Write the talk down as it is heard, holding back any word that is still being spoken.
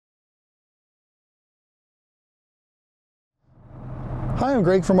Hi, I'm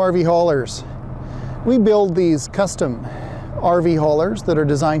Greg from RV Haulers. We build these custom RV haulers that are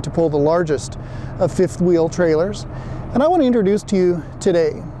designed to pull the largest of fifth wheel trailers. And I want to introduce to you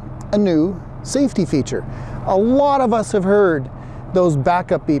today a new safety feature. A lot of us have heard those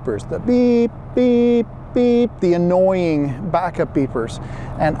backup beepers, the beep, beep, beep, the annoying backup beepers.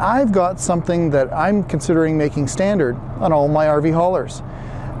 And I've got something that I'm considering making standard on all my RV haulers.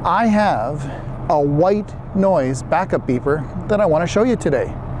 I have a white noise backup beeper that I want to show you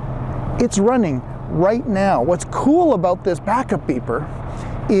today. It's running right now. What's cool about this backup beeper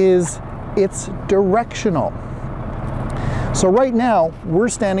is it's directional. So right now we're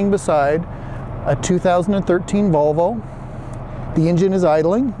standing beside a 2013 Volvo. The engine is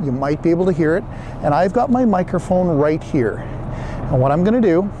idling, you might be able to hear it, and I've got my microphone right here. And what I'm going to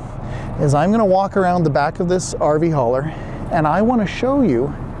do is I'm going to walk around the back of this RV hauler and I want to show you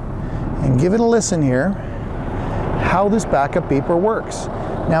and give it a listen here how this backup beeper works.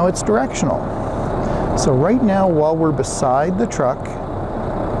 Now it's directional. So right now while we're beside the truck,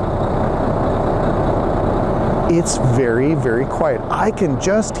 it's very, very quiet. I can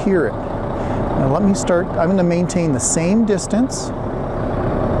just hear it. Now let me start, I'm going to maintain the same distance.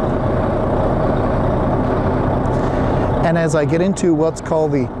 And as I get into what's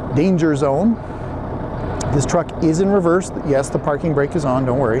called the danger zone, this truck is in reverse. Yes, the parking brake is on,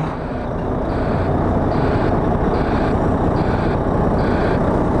 don't worry.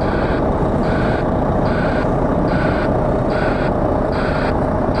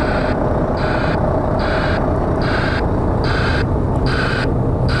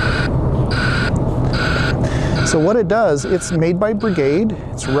 So what it does, it's made by Brigade.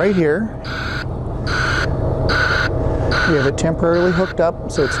 It's right here. We have it temporarily hooked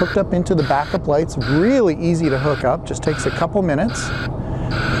up, so it's hooked up into the backup lights. Really easy to hook up, just takes a couple minutes.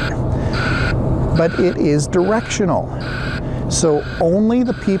 But it is directional. So only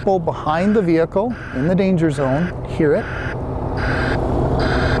the people behind the vehicle in the danger zone hear it.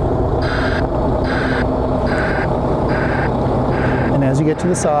 And as you get to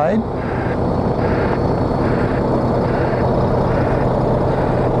the side,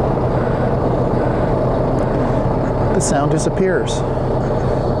 the sound disappears.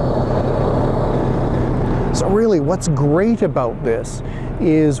 So really what's great about this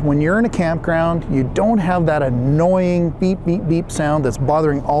is when you're in a campground, you don't have that annoying beep, beep, beep sound that's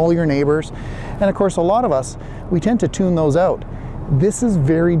bothering all your neighbors. And of course, a lot of us, we tend to tune those out. This is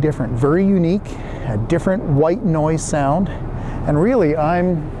very different, very unique, a different white noise sound. And really, I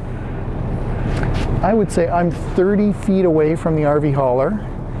would say I'm 30 feet away from the RV hauler.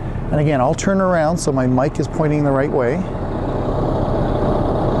 And again, I'll turn around so my mic is pointing the right way.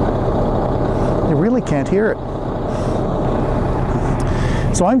 You really can't hear it.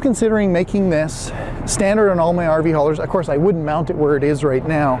 So I'm considering making this standard on all my RV haulers. Of course, I wouldn't mount it where it is right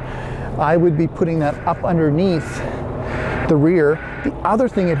now. I would be putting that up underneath the rear. The other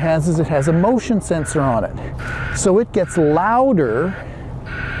thing it has is it has a motion sensor on it. So it gets louder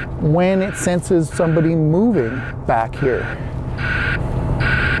when it senses somebody moving back here.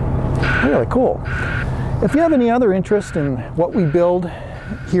 Really cool. If you have any other interest in what we build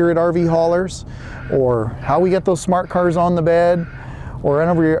here at RV Haulers, or how we get those smart cars on the bed, or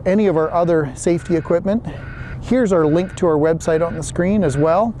any of our other safety equipment, here's our link to our website on the screen as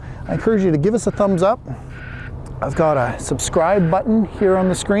well. I encourage you to give us a thumbs up. I've got a subscribe button here on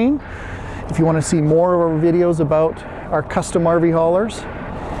the screen if you want to see more of our videos about our custom RV haulers.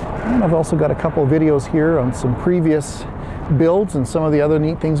 And I've also got a couple of videos here on some previous builds and some of the other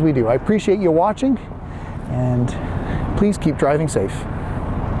neat things we do. I appreciate you watching, and please keep driving safe.